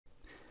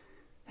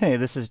Hey,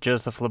 this is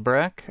Joseph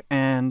Labrecque,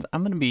 and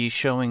I'm going to be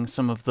showing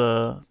some of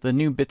the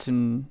new bits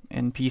and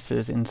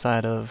pieces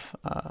inside of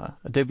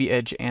Adobe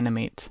Edge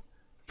Animate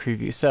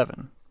Preview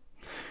 7.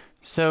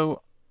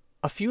 So,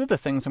 a few of the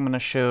things I'm going to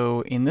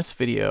show in this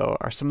video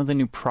are some of the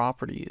new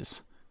properties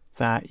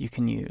that you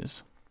can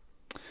use.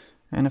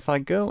 And if I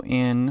go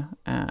in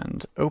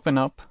and open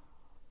up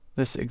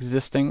this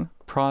existing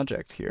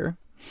project here,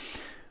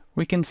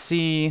 we can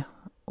see,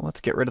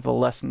 let's get rid of the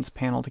Lessons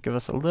panel to give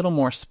us a little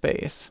more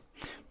space.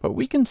 But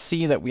we can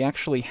see that we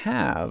actually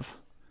have,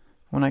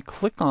 when I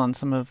click on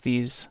some of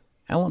these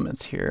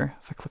elements here,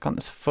 if I click on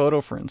this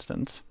photo for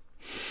instance,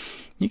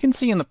 you can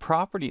see in the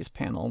Properties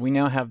panel we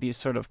now have these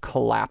sort of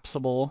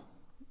collapsible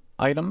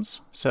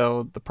items.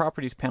 So the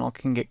Properties panel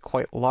can get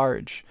quite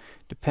large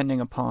depending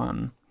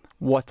upon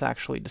what's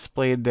actually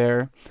displayed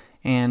there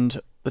and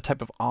the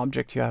type of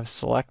object you have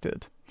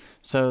selected.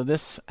 So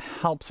this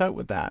helps out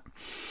with that.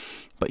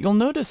 But you'll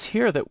notice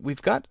here that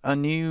we've got a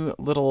new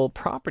little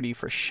property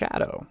for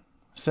shadow.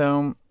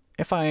 So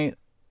if I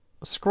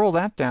scroll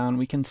that down,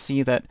 we can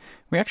see that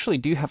we actually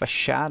do have a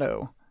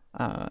shadow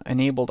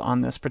enabled on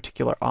this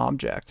particular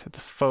object. It's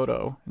a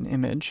photo, an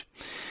image.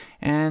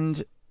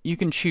 And you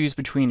can choose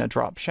between a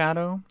drop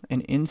shadow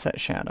and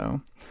inset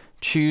shadow.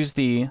 Choose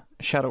the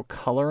shadow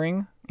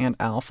coloring and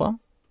alpha.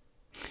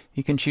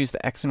 You can choose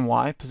the X and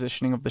Y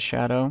positioning of the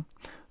shadow,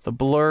 the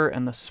blur,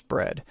 and the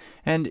spread.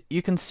 And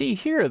you can see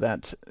here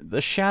that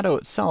the shadow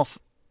itself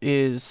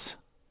is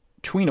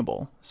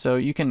tweenable, so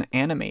you can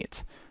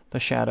animate the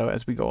shadow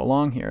as we go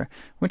along here,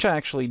 which I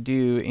actually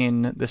do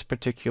in this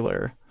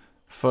particular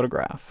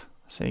photograph.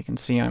 So you can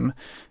see I'm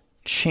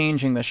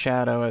changing the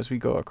shadow as we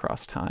go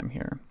across time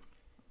here.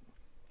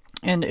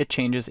 And it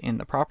changes in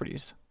the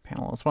Properties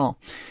panel as well.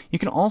 You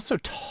can also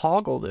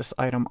toggle this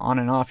item on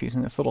and off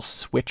using this little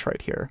switch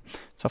right here.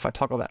 So if I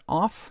toggle that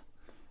off,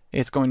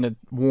 it's going to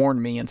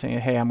warn me and say,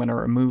 hey, I'm going to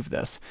remove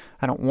this.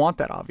 I don't want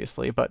that,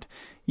 obviously, but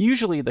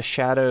usually the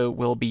shadow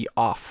will be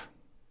off.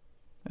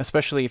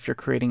 Especially if you're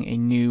creating a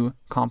new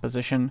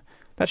composition,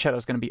 that shadow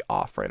is going to be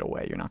off right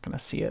away. You're not going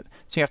to see it.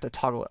 So you have to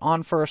toggle it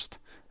on first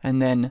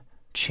and then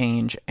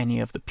change any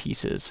of the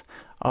pieces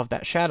of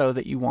that shadow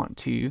that you want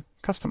to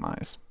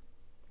customize.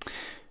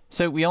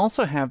 So we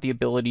also have the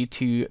ability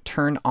to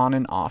turn on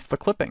and off the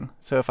clipping.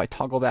 So if I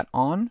toggle that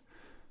on,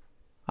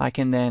 I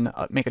can then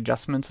make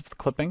adjustments of the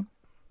clipping,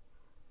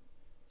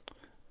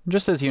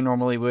 just as you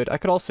normally would. I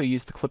could also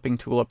use the clipping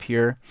tool up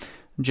here,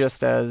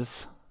 just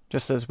as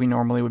we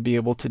normally would be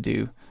able to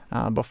do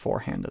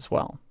beforehand as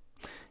well.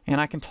 And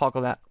I can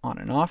toggle that on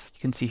and off.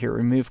 You can see here,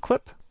 remove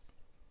clip,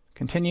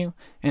 continue,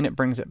 and it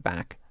brings it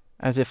back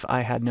as if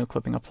I had no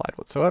clipping applied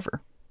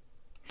whatsoever.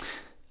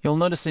 You'll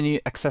notice a new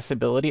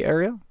accessibility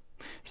area.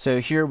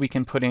 So here we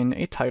can put in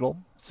a title,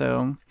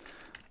 so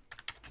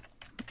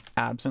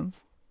absinthe,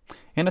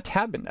 and a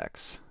tab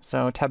index.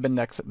 So tab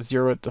index of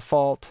 0 at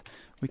default.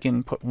 We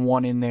can put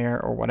 1 in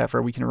there or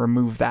whatever. We can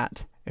remove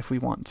that if we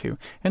want to.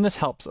 And this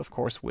helps, of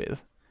course,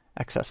 with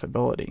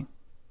accessibility.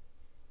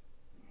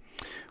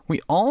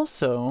 We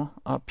also,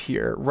 up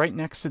here, right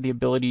next to the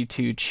ability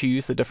to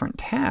choose the different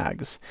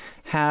tags,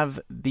 have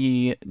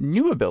the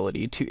new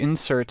ability to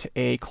insert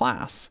a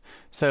class.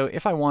 So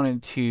if I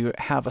wanted to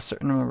have a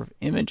certain number of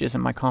images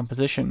in my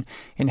composition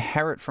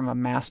inherit from a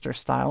master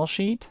style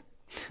sheet,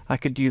 I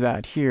could do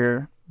that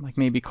here, like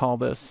maybe call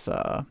this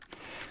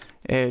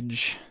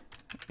Edge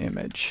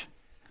Image.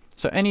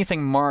 So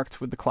anything marked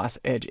with the class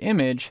Edge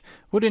Image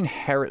would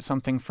inherit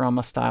something from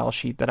a style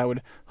sheet that I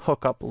would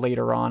hook up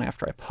later on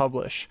after I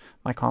publish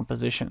my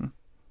composition.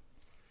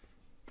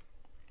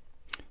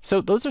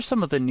 So those are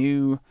some of the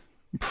new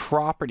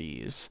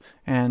properties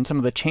and some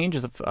of the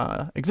changes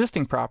of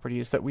existing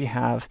properties that we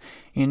have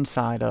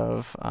inside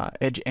of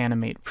Edge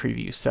Animate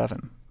Preview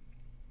 7.